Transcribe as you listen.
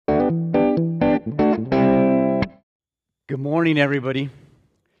Good morning, everybody.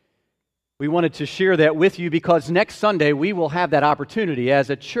 We wanted to share that with you because next Sunday we will have that opportunity. As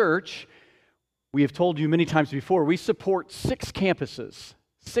a church, we have told you many times before, we support 6 campuses,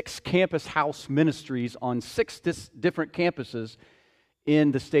 6 campus house ministries on 6 different campuses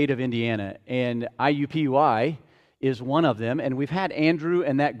in the state of Indiana. And IUPUI is one of them. And we've had Andrew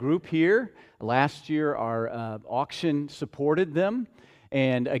and that group here. Last year, our auction supported them.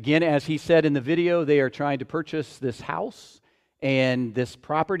 And again, as he said in the video, they are trying to purchase this house and this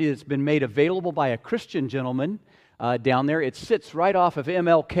property that's been made available by a Christian gentleman down there. It sits right off of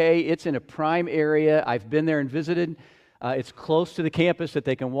MLK. It's in a prime area. I've been there and visited. It's close to the campus that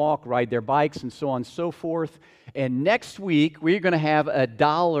they can walk, ride their bikes, and so on and so forth. And next week, we're going to have a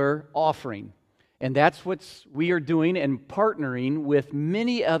 $1 offering. And that's what we are doing and partnering with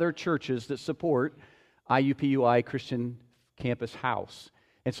many other churches that support IUPUI Christian Campus House.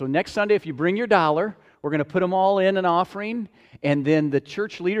 And so next Sunday, if you bring your $1, we're going to put them all in an offering, and then the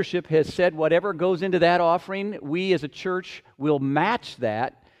church leadership has said whatever goes into that offering, we as a church will match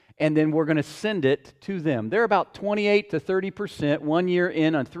that, and then we're going to send it to them. They're about 28 to 30%, 1 year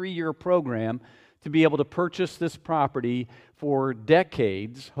in a 3-year program to be able to purchase this property for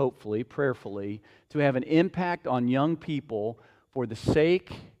decades, hopefully, prayerfully, to have an impact on young people for the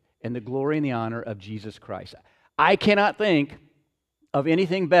sake and the glory and the honor of Jesus Christ. I cannot think of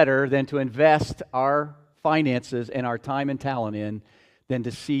anything better than to invest our finances and our time and talent in than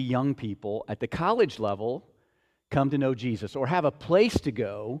to see young people at the college level come to know Jesus or have a place to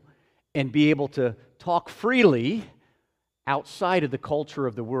go and be able to talk freely outside of the culture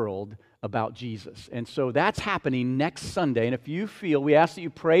of the world about Jesus. And so that's happening next Sunday. And if you feel, we ask that you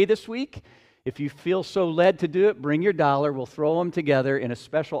pray this week. If you feel so led to do it, bring your $1. We'll throw them together in a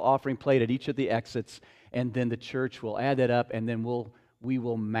special offering plate at each of the exits. And then the church will add that up, and then we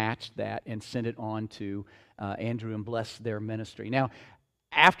will match that and send it on to Andrew and bless their ministry. Now,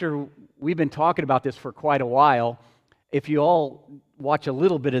 after we've been talking about this for quite a while, if you all watch a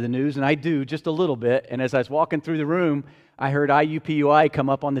little bit of the news, and I do just a little bit, and as I was walking through the room, I heard IUPUI come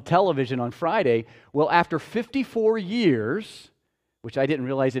up on the television on Friday. Well, after 54 years, which I didn't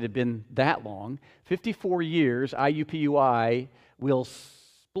realize it had been that long, 54 years, IUPUI will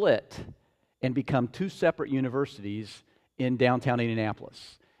split and become 2 separate universities in downtown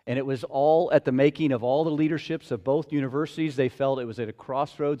Indianapolis. And it was all at the making of all the leaderships of both universities. They felt it was at a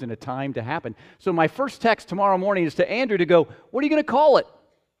crossroads and a time to happen. So my first text tomorrow morning is to Andrew to go, what are you going to call it?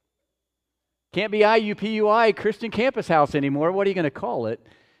 Can't be IUPUI Christian Campus House anymore. What are you going to call it?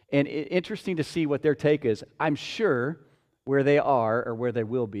 And interesting to see what their take is. I'm sure where they are or where they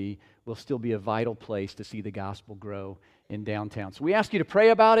will still be a vital place to see the gospel grow in downtown. So we ask you to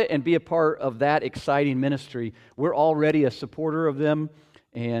pray about it and be a part of that exciting ministry. We're already a supporter of them,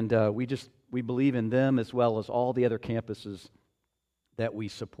 and we believe in them as well as all the other campuses that we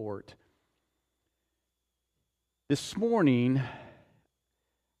support. This morning,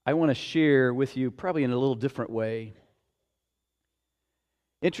 I want to share with you probably in a little different way.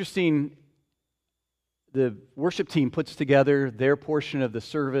 Interesting, the worship team puts together their portion of the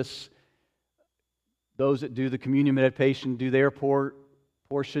service. Those that do the communion meditation do their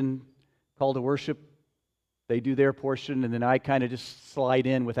portion, call to worship. They do their portion, and then I kind of just slide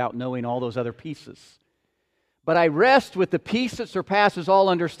in without knowing all those other pieces. But I rest with the peace that surpasses all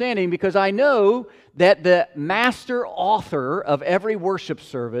understanding because I know that the master author of every worship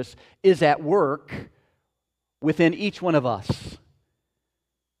service is at work within each one of us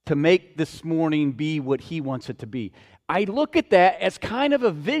to make this morning be what He wants it to be. I look at that as kind of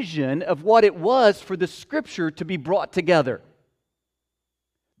a vision of what it was for the Scripture to be brought together.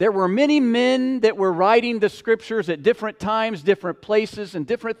 There were many men that were writing the Scriptures at different times, different places, and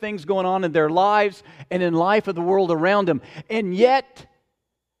different things going on in their lives and in life of the world around them. And yet,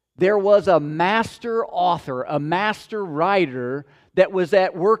 there was a master author, a master writer that was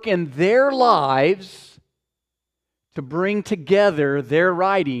at work in their lives to bring together their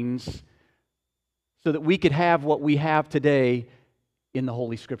writings so that we could have what we have today in the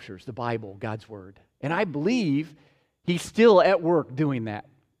Holy Scriptures, the Bible, God's Word. And I believe He's still at work doing that.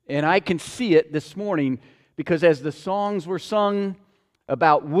 And I can see it this morning because as the songs were sung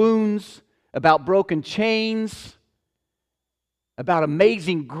about wounds, about broken chains, about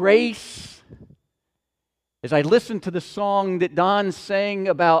amazing grace, as I listened to the song that Don sang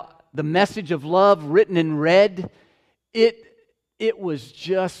about the message of love written in red, it was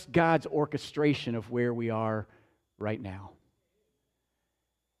just God's orchestration of where we are right now.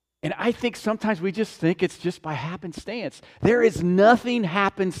 And I think sometimes we just think it's just by happenstance. There is nothing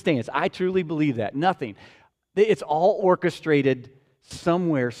happenstance. I truly believe that. Nothing. It's all orchestrated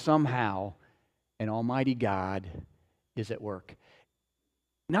somewhere, somehow, and Almighty God is at work.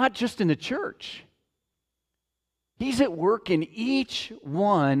 Not just in the church. He's at work in each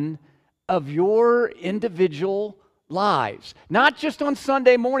one of your individual lives. Not just on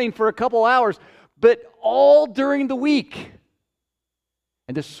Sunday morning for a couple hours, but all during the week.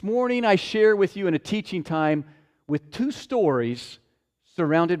 And this morning I share with you in a teaching time with 2 stories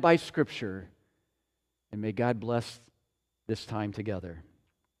surrounded by Scripture. And may God bless this time together.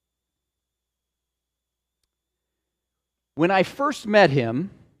 When I first met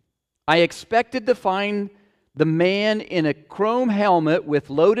him, I expected to find the man in a chrome helmet with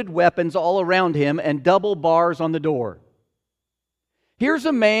loaded weapons all around him and double bars on the door. Here's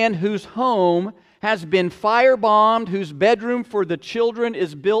a man whose home has been firebombed, whose bedroom for the children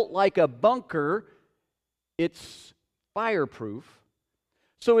is built like a bunker. It's fireproof,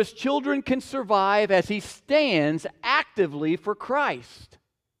 so his children can survive as he stands actively for Christ.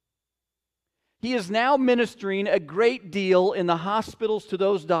 He is now ministering a great deal in the hospitals to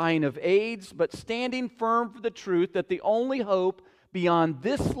those dying of AIDS, but standing firm for the truth that the only hope beyond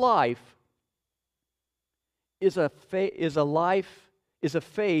this life is a faith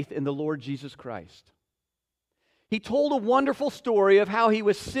in the Lord Jesus Christ. He told a wonderful story of how he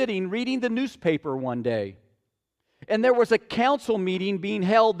was sitting reading the newspaper one day, and there was a council meeting being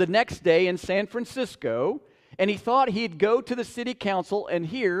held the next day in San Francisco, and he thought he'd go to the city council and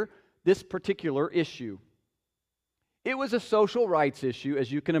hear this particular issue. It was a social rights issue,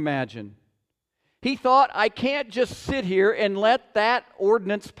 as you can imagine. He thought, I can't just sit here and let that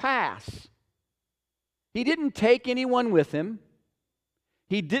ordinance pass. He didn't take anyone with him.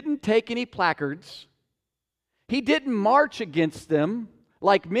 He didn't take any placards. He didn't march against them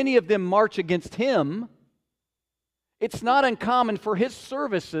like many of them march against him. It's not uncommon for his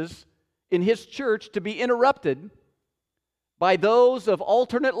services in his church to be interrupted by those of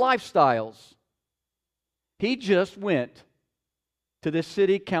alternate lifestyles. He just went to the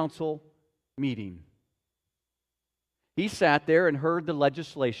city council meeting. He sat there and heard the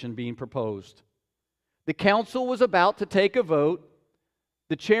legislation being proposed. The council was about to take a vote.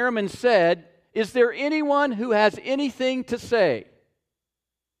 The chairman said, "Is there anyone who has anything to say?"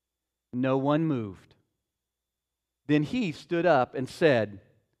 No one moved. Then he stood up and said,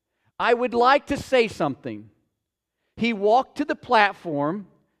 "I would like to say something." He walked to the platform,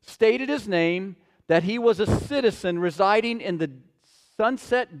 stated his name, that he was a citizen residing in the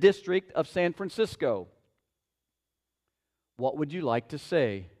Sunset District of San Francisco. "What would you like to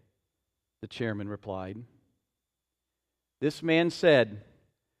say?" the chairman replied. This man said,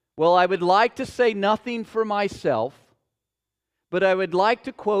 "Well, I would like to say nothing for myself, but I would like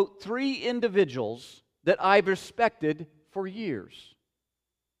to quote 3 individuals that I've respected for years."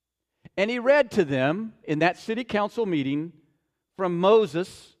 And he read to them in that city council meeting from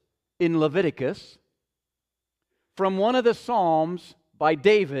Moses in Leviticus, from one of the Psalms by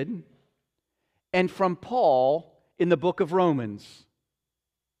David, and from Paul in the book of Romans.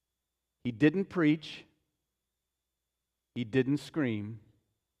 He didn't preach. He didn't scream.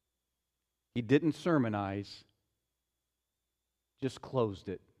 He didn't sermonize. Just closed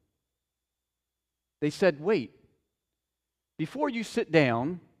it. They said, "Wait, before you sit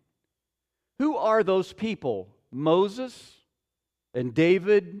down, who are those people, Moses and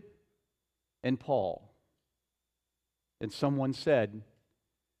David and Paul?" And someone said,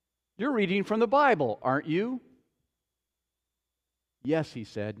 "You're reading from the Bible, aren't you?" "Yes," he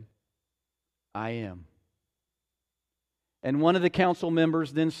said, "I am." And one of the council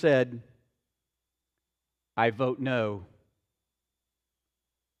members then said, "I vote no."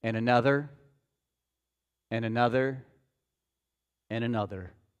 And another, and another, and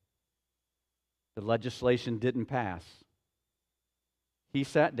another. The legislation didn't pass. He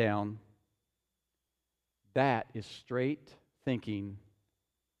sat down. That is straight thinking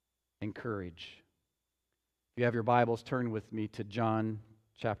and courage. If you have your Bibles, turn with me to John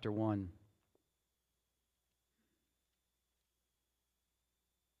chapter 1.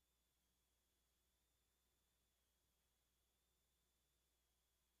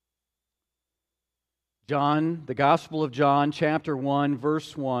 John, the Gospel of John, chapter 1,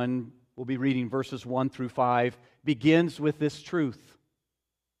 verse 1, we'll be reading verses 1 through 5, begins with this truth.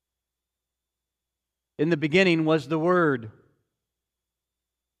 In the beginning was the Word,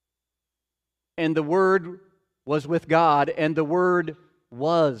 and the Word was with God, and the Word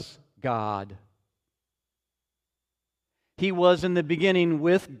was God. He was in the beginning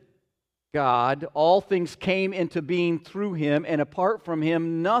with God. All things came into being through Him, and apart from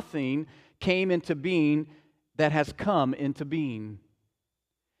Him, nothing came into being that has come into being.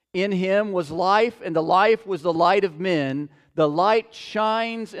 In Him was life, and the life was the light of men. The light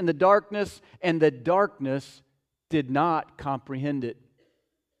shines in the darkness, and the darkness did not comprehend it.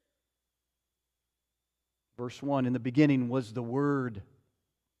 Verse 1, in the beginning was the Word,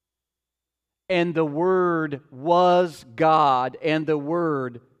 and the Word was God, and the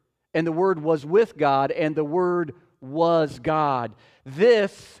Word was with God, and the Word was God.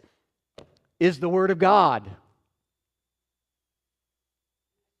 This is the Word of God.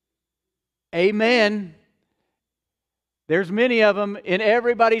 Amen. There's many of them in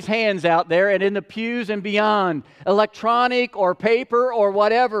everybody's hands out there and in the pews and beyond, electronic or paper or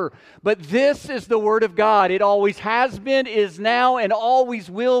whatever. But this is the Word of God. It always has been, is now, and always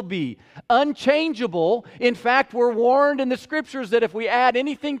will be. Unchangeable. In fact, we're warned in the Scriptures that if we add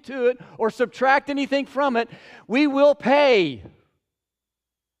anything to it or subtract anything from it, we will pay.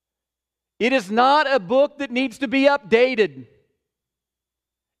 It is not a book that needs to be updated.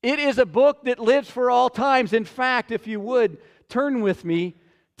 It is a book that lives for all times. In fact, if you would, turn with me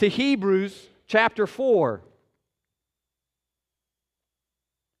to Hebrews chapter 4.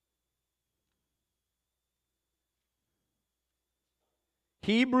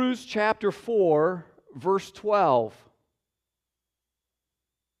 Hebrews chapter 4, verse 12.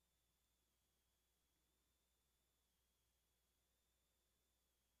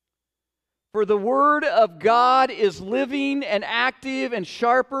 For the Word of God is living and active and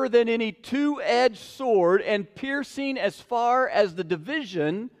sharper than any two-edged sword, and piercing as far as the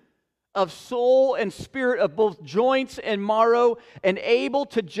division of soul and spirit, of both joints and marrow, and able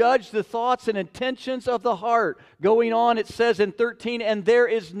to judge the thoughts and intentions of the heart. Going on, it says in 13, and there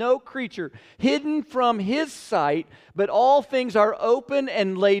is no creature hidden from His sight, but all things are open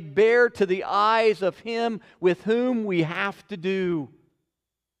and laid bare to the eyes of Him with whom we have to do.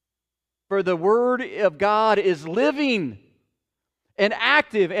 For the Word of God is living and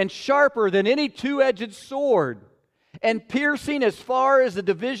active and sharper than any two-edged sword, and piercing as far as the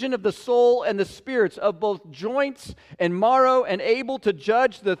division of the soul and the spirits, of both joints and marrow, and able to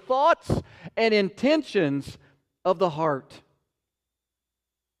judge the thoughts and intentions of the heart.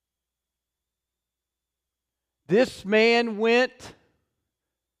 This man went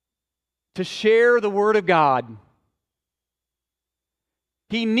to share the Word of God.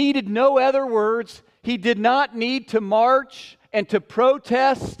 He needed no other words. He did not need to march and to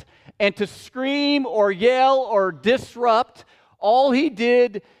protest and to scream or yell or disrupt. All he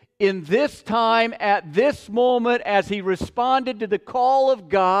did in this time, at this moment, as he responded to the call of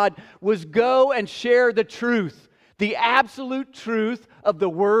God, was go and share the truth, the absolute truth of the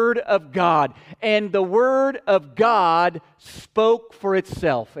Word of God. And the Word of God spoke for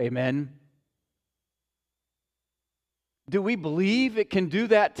itself. Amen. Do we believe it can do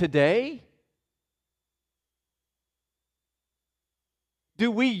that today?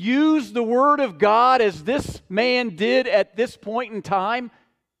 Do we use the Word of God as this man did at this point in time?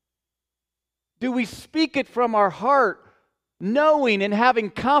 Do we speak it from our heart, knowing and having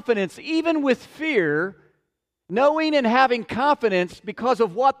confidence, even with fear, knowing and having confidence because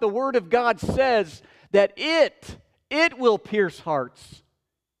of what the Word of God says, that it will pierce hearts.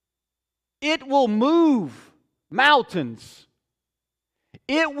 It will move mountains.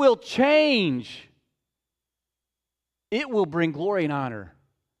 It will change. It will bring glory and honor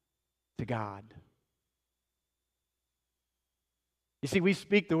to God. You see, we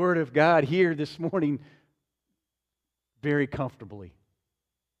speak the Word of God here this morning very comfortably.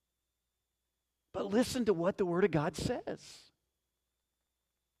 But listen to what the Word of God says.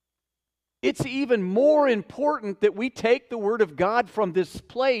 It's even more important that we take the Word of God from this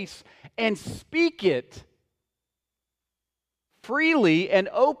place and speak it freely and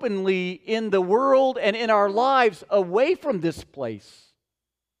openly in the world and in our lives away from this place.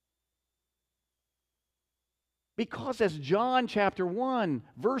 Because as John chapter 1,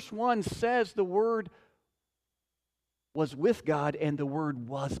 verse 1 says, the Word was with God and the Word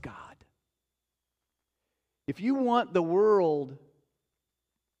was God. If you want the world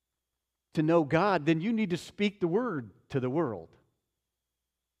to know God, then you need to speak the Word to the world.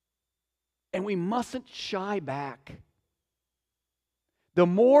 And we mustn't shy back. The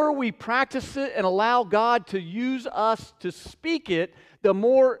more we practice it and allow God to use us to speak it, the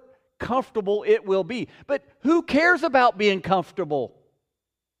more comfortable it will be. But who cares about being comfortable?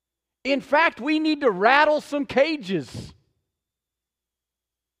 In fact, we need to rattle some cages.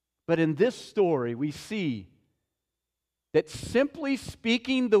 But in this story, we see that simply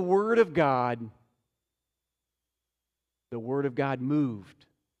speaking the Word of God moved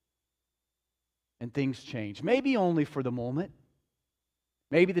and things changed. Maybe only for the moment.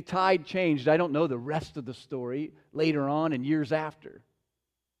 Maybe the tide changed. I don't know the rest of the story later on and years after.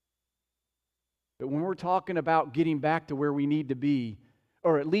 But when we're talking about getting back to where we need to be,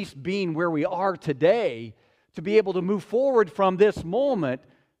 or at least being where we are today, to be able to move forward from this moment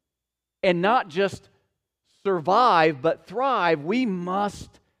and not just survive but thrive, we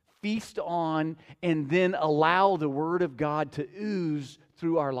must feast on and then allow the Word of God to ooze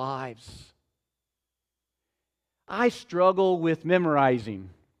through our lives. I struggle with memorizing.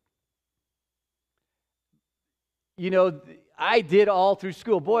 You know, I did all through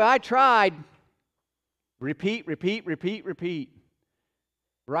school. Boy, I tried. Repeat, repeat, repeat, repeat.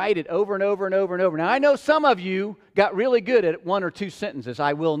 Write it over and over and over and over. Now, I know some of you got really good at one or two sentences.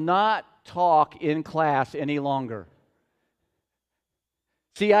 I will not talk in class any longer.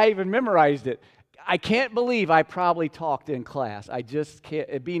 See, I even memorized it. I can't believe I probably talked in class. I just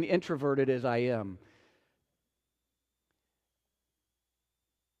can't, being introverted as I am.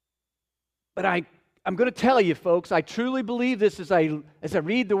 But I'm going to tell you, folks, I truly believe this as I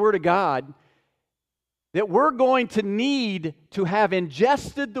read the Word of God, that we're going to need to have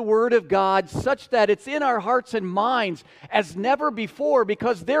ingested the Word of God such that it's in our hearts and minds as never before,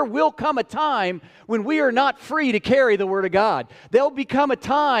 because there will come a time when we are not free to carry the Word of God. There'll become a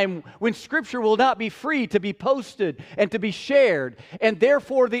time when Scripture will not be free to be posted and to be shared, and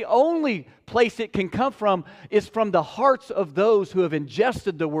therefore the only place it can come from is from the hearts of those who have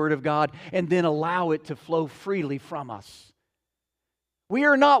ingested the Word of God and then allow it to flow freely from us. We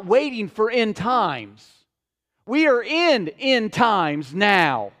are not waiting for end times. We are in end times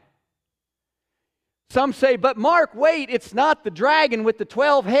now. Some say, but Mark, wait, it's not the dragon with the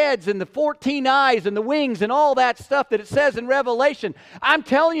 12 heads and the 14 eyes and the wings and all that stuff that it says in Revelation. I'm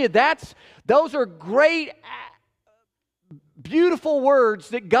telling you, those are great, beautiful words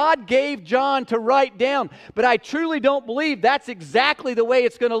that God gave John to write down. But I truly don't believe that's exactly the way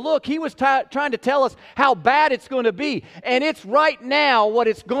it's going to look. He was trying to tell us how bad it's going to be. And it's right now what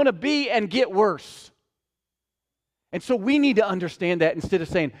it's going to be and get worse. And so we need to understand that instead of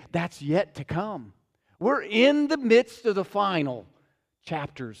saying, that's yet to come. We're in the midst of the final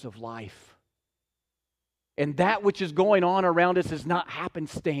chapters of life. And that which is going on around us is not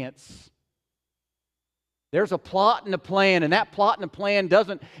happenstance. There's a plot and a plan, and that plot and a plan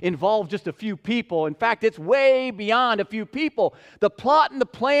doesn't involve just a few people. In fact, it's way beyond a few people. The plot and the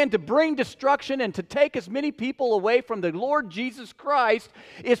plan to bring destruction and to take as many people away from the Lord Jesus Christ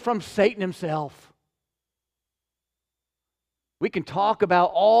is from Satan himself. We can talk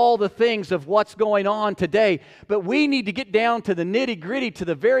about all the things of what's going on today, but we need to get down to the nitty-gritty, to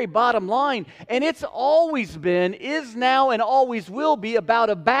the very bottom line. And it's always been, is now, and always will be about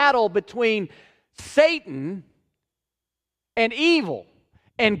a battle between Satan and evil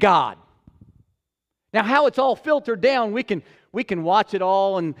and God. Now, how it's all filtered down, we can watch it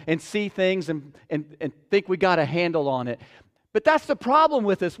all and see things and think we got a handle on it. But that's the problem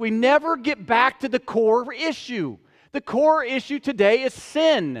with us. We never get back to the core issue. The core issue today is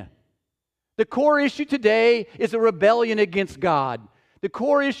sin. The core issue today is a rebellion against God. The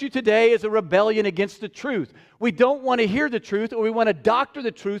core issue today is a rebellion against the truth. We don't want to hear the truth, or we want to doctor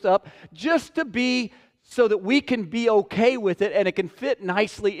the truth up just to be so that we can be okay with it and it can fit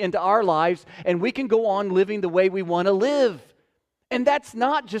nicely into our lives and we can go on living the way we want to live. And that's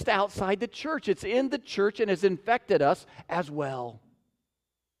not just outside the church. It's in the church and has infected us as well.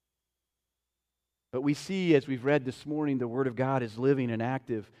 But we see, as we've read this morning, the Word of God is living and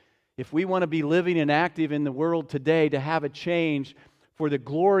active. If we want to be living and active in the world today to have a change for the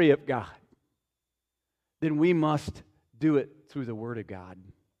glory of God, then we must do it through the Word of God.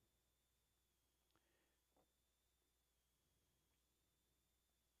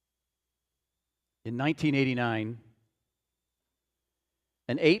 In 1989,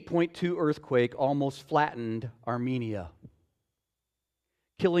 an 8.2 earthquake almost flattened Armenia,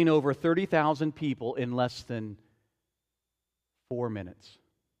 killing over 30,000 people in less than 4 minutes.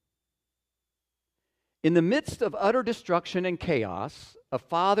 In the midst of utter destruction and chaos, a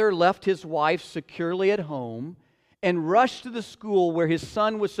father left his wife securely at home and rushed to the school where his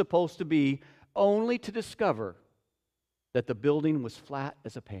son was supposed to be, only to discover that the building was flat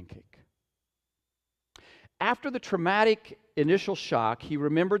as a pancake. After the traumatic initial shock, he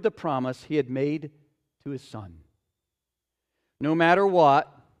remembered the promise he had made to his son. No matter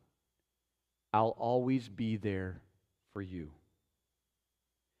what, I'll always be there for you.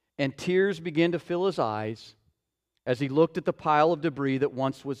 And tears began to fill his eyes as he looked at the pile of debris that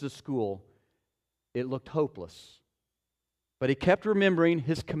once was the school. It looked hopeless. But he kept remembering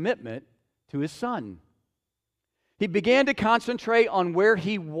his commitment to his son. He began to concentrate on where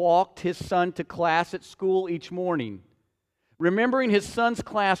he walked his son to class at school each morning. Remembering his son's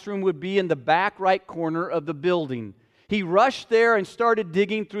classroom would be in the back right corner of the building. He rushed there and started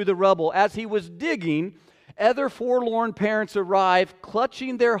digging through the rubble. As he was digging, other forlorn parents arrived,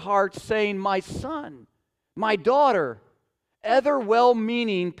 clutching their hearts, saying, "My son, My daughter. Other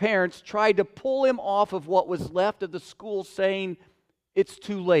well-meaning parents tried to pull him off of what was left of the school, saying, "It's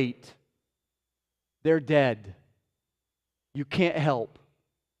too late. They're dead. You can't help.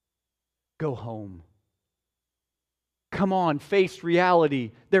 Go home. Come on, face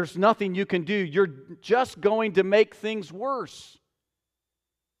reality. There's nothing you can do. You're just going to make things worse."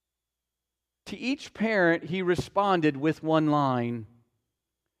 To each parent, he responded with one line,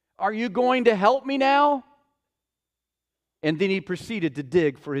 "Are you going to help me now?" And then he proceeded to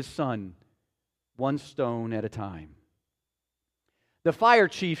dig for his son, one stone at a time. The fire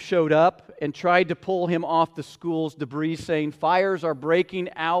chief showed up and tried to pull him off the school's debris, saying, "Fires are breaking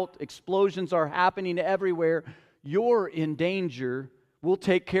out, explosions are happening everywhere. You're in danger. We'll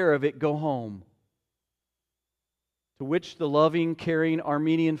take care of it. Go home." To which the loving, caring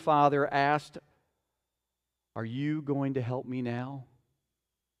Armenian father asked, "Are you going to help me now?"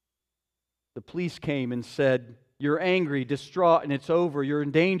 The police came and said, "You're angry, distraught, and it's over. You're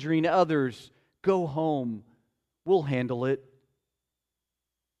endangering others. Go home. We'll handle it."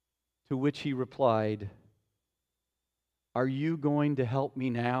 To which he replied, "Are you going to help me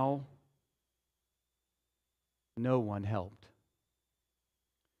now?" No one helped.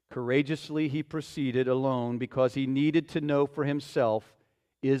 Courageously he proceeded alone because he needed to know for himself,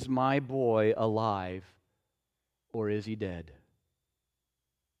 is my boy alive or is he dead?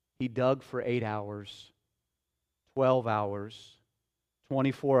 He dug for 8 hours, 12 hours,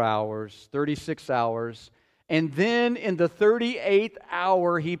 24 hours, 36 hours, and then in the 38th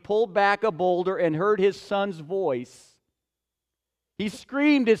hour he pulled back a boulder and heard his son's voice. He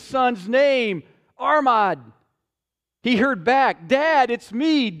screamed his son's name, Armad. He heard back, "Dad, it's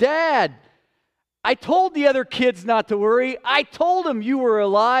me, Dad. I told the other kids not to worry. I told them you were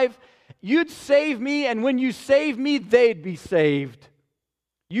alive. You'd save me, and when you saved me, they'd be saved.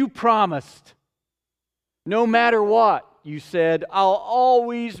 You promised. No matter what, you said, I'll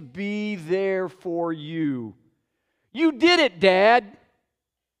always be there for you. You did it, Dad."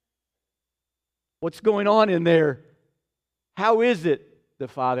 "What's going on in there? How is it?" the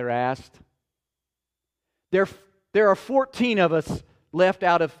father asked. There are 14 of us left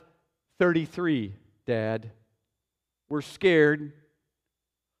out of 33, Dad. We're scared,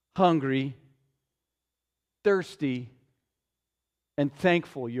 hungry, thirsty, and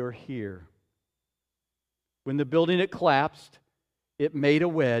thankful you're here. When the building had collapsed, it made a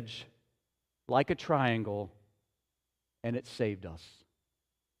wedge like a triangle, and it saved us.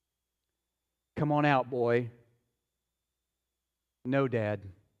 "Come on out, boy." "No,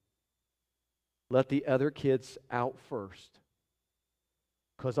 Dad. Let the other kids out first,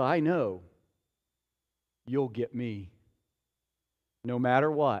 because I know you'll get me. No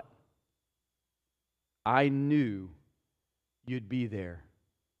matter what, I knew you'd be there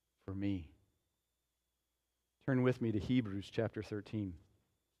for me." Turn with me to Hebrews chapter 13.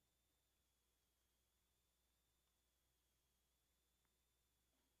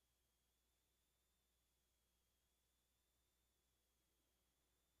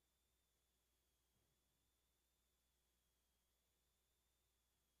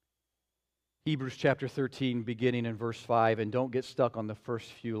 Hebrews chapter 13, beginning in verse 5, and don't get stuck on the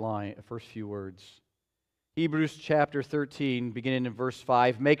first few words. Hebrews chapter 13, beginning in verse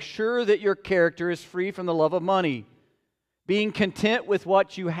 5, "Make sure that your character is free from the love of money, being content with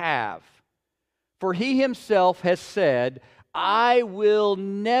what you have. For he himself has said, I will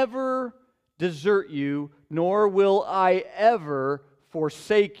never desert you, nor will I ever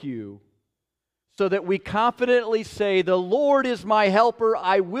forsake you. So that we confidently say, the Lord is my helper,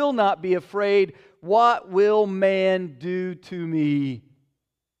 I will not be afraid. What will man do to me?"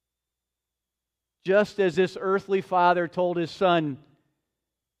 Just as this earthly father told his son,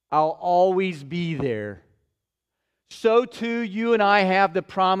 "I'll always be there," so too you and I have the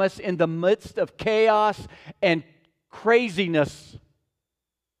promise in the midst of chaos and craziness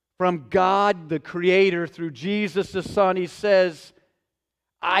from God the Creator through Jesus the Son. He says,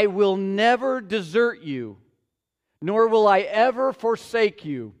 "I will never desert you, nor will I ever forsake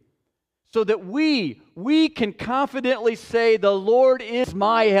you," so that we can confidently say, "The Lord is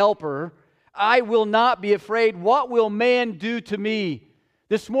my helper. I will not be afraid. What will man do to me?"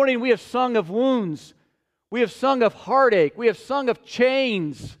 This morning we have sung of wounds. We have sung of heartache. We have sung of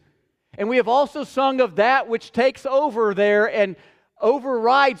chains. And we have also sung of that which takes over there and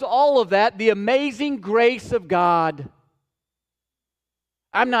overrides all of that, the amazing grace of God.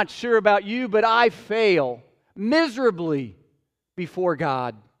 I'm not sure about you, but I fail miserably before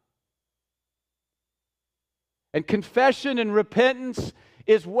God. And confession and repentance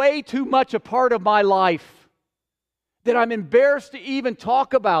is way too much a part of my life that I'm embarrassed to even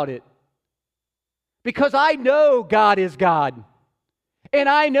talk about it. Because I know God is God. And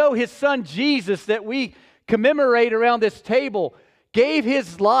I know His Son Jesus that we commemorate around this table gave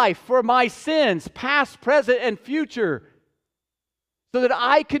His life for my sins, past, present, and future, so that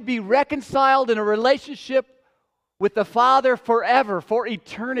I could be reconciled in a relationship with the Father forever, for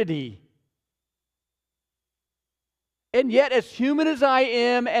eternity. And yet, as human as I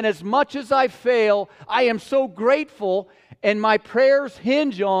am, and as much as I fail, I am so grateful, and my prayers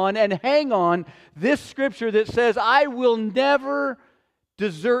hinge on and hang on this scripture that says, I will never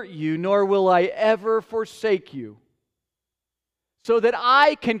desert you, nor will I ever forsake you. So that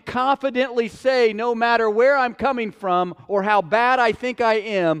I can confidently say, no matter where I'm coming from or how bad I think I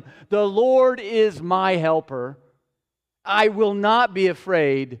am, the Lord is my helper. I will not be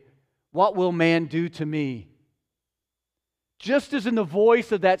afraid. What will man do to me? Just as in the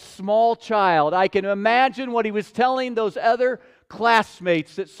voice of that small child, I can imagine what he was telling those other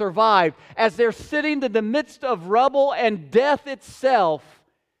classmates that survived as they're sitting in the midst of rubble and death itself.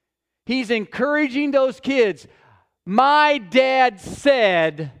 He's encouraging those kids. My dad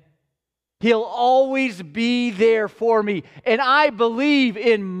said He'll always be there for me. And I believe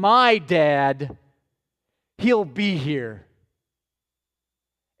in my dad. He'll be here.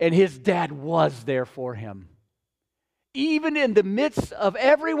 And his dad was there for him. Even in the midst of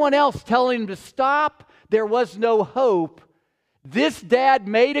everyone else telling him to stop, there was no hope. This dad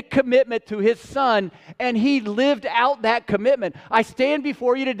made a commitment to his son, and he lived out that commitment. I stand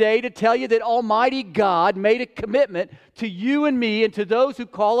before you today to tell you that Almighty God made a commitment to you and me and to those who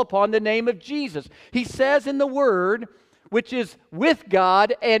call upon the name of Jesus. He says in the Word, which is with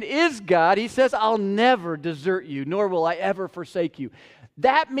God and is God, He says, I'll never desert you, nor will I ever forsake you.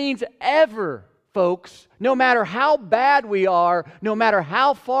 That means ever. Folks, no matter how bad we are, no matter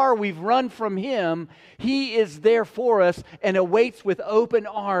how far we've run from Him, He is there for us and awaits with open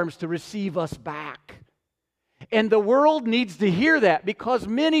arms to receive us back. And the world needs to hear that, because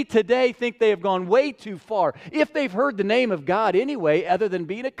many today think they have gone way too far, if they've heard the name of God anyway, other than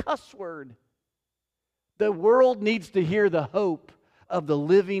being a cuss word. The world needs to hear the hope of the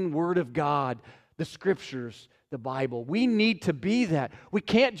living Word of God, the Scriptures, the Bible. We need to be that. We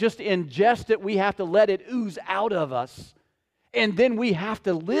can't just ingest it. We have to let it ooze out of us. And then we have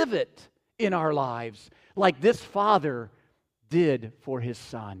to live it in our lives like this father did for his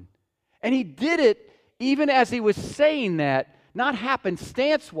son. And he did it even as he was saying that, not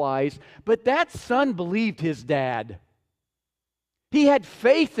happenstance-wise, but that son believed his dad. He had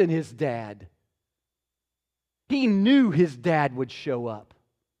faith in his dad. He knew his dad would show up.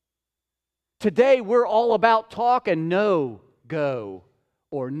 Today, we're all about talk and no go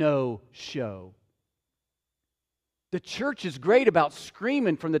or no show. The church is great about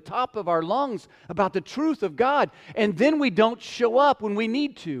screaming from the top of our lungs about the truth of God, and then we don't show up when we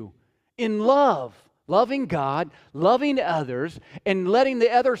need to in love, loving God, loving others, and letting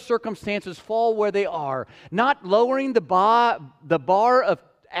the other circumstances fall where they are, not lowering the bar of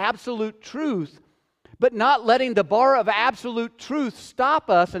absolute truth, but not letting the bar of absolute truth stop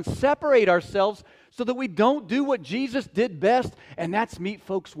us and separate ourselves so that we don't do what Jesus did best, and that's meet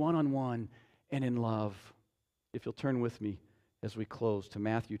folks one-on-one and in love. If you'll turn with me as we close to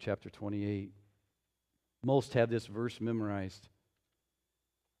Matthew chapter 28. Most have this verse memorized.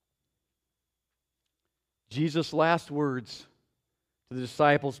 Jesus' last words to the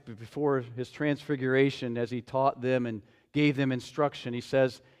disciples before His transfiguration, as He taught them and gave them instruction, He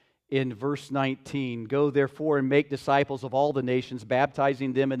says, in verse 19, go therefore and make disciples of all the nations,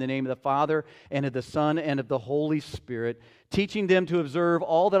 baptizing them in the name of the Father and of the Son and of the Holy Spirit, teaching them to observe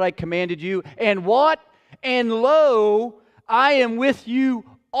all that I commanded you. And what? And lo, I am with you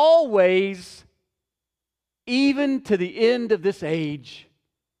always, even to the end of this age.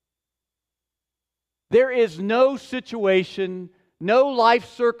 There is no situation, no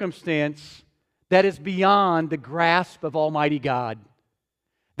life circumstance that is beyond the grasp of Almighty God.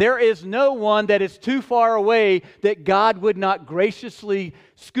 There is no one that is too far away that God would not graciously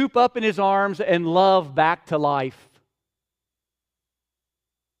scoop up in His arms and love back to life.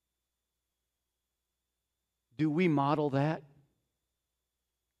 Do we model that?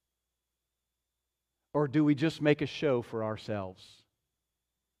 Or do we just make a show for ourselves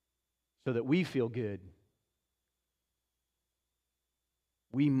so that we feel good?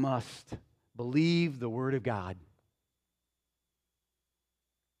 We must believe the Word of God.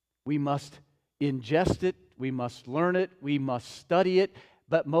 We must ingest it, we must learn it, we must study it,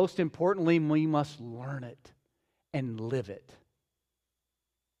 but most importantly, we must learn it and live it.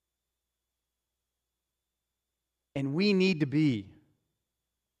 And we need to be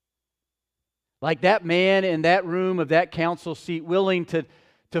like that man in that room of that council seat, willing to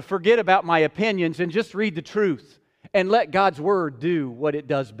to forget about my opinions and just read the truth and let God's Word do what it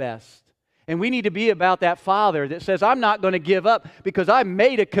does best. And we need to be about that father that says, I'm not going to give up because I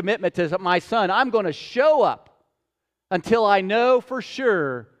made a commitment to my son. I'm going to show up until I know for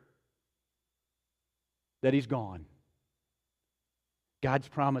sure that he's gone. God's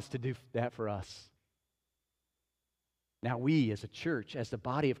promised to do that for us. Now we as a church, as the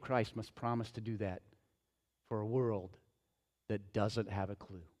body of Christ, must promise to do that for a world that doesn't have a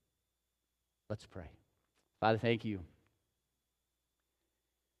clue. Let's pray. Father, thank you.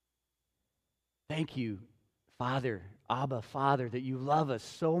 Thank you, Father, Abba, Father, that you love us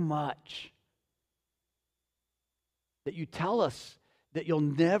so much. That you tell us that you'll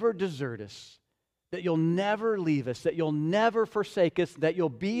never desert us, that you'll never leave us, that you'll never forsake us, that you'll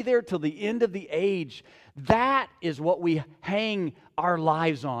be there till the end of the age. That is what we hang our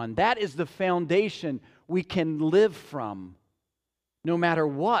lives on. That is the foundation we can live from, no matter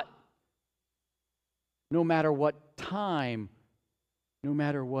what time, no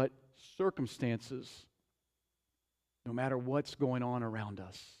matter what circumstances, no matter what's going on around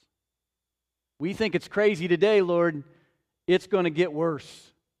us. We think it's crazy today, Lord. It's going to get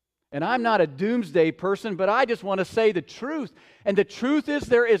worse. And I'm not a doomsday person, but I just want to say the truth. And the truth is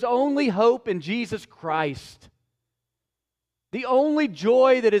there is only hope in Jesus Christ. The only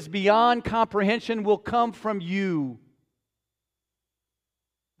joy that is beyond comprehension will come from you.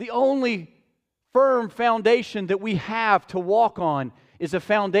 The only firm foundation that we have to walk on is a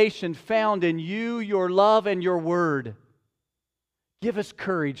foundation found in you, your love, and your word. Give us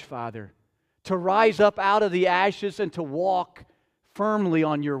courage, Father, to rise up out of the ashes and to walk firmly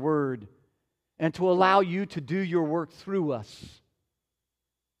on your word and to allow you to do your work through us,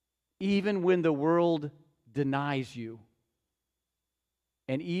 even when the world denies you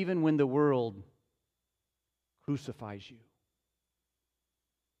and even when the world crucifies you.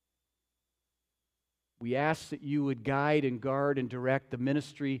 We ask that you would guide and guard and direct the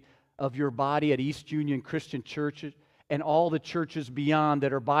ministry of your body at East Union Christian Church and all the churches beyond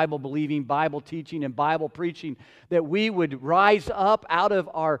that are Bible-believing, Bible-teaching, and Bible-preaching, that we would rise up out of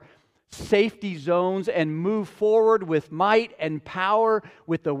our safety zones and move forward with might and power,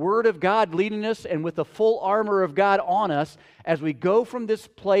 with the Word of God leading us and with the full armor of God on us as we go from this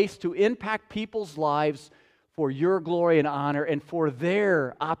place to impact people's lives for your glory and honor and for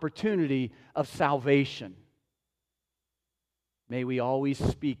their opportunity of salvation. May we always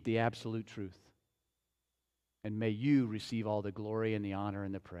speak the absolute truth. And may you receive all the glory and the honor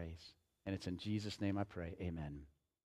and the praise. And it's in Jesus' name I pray. Amen.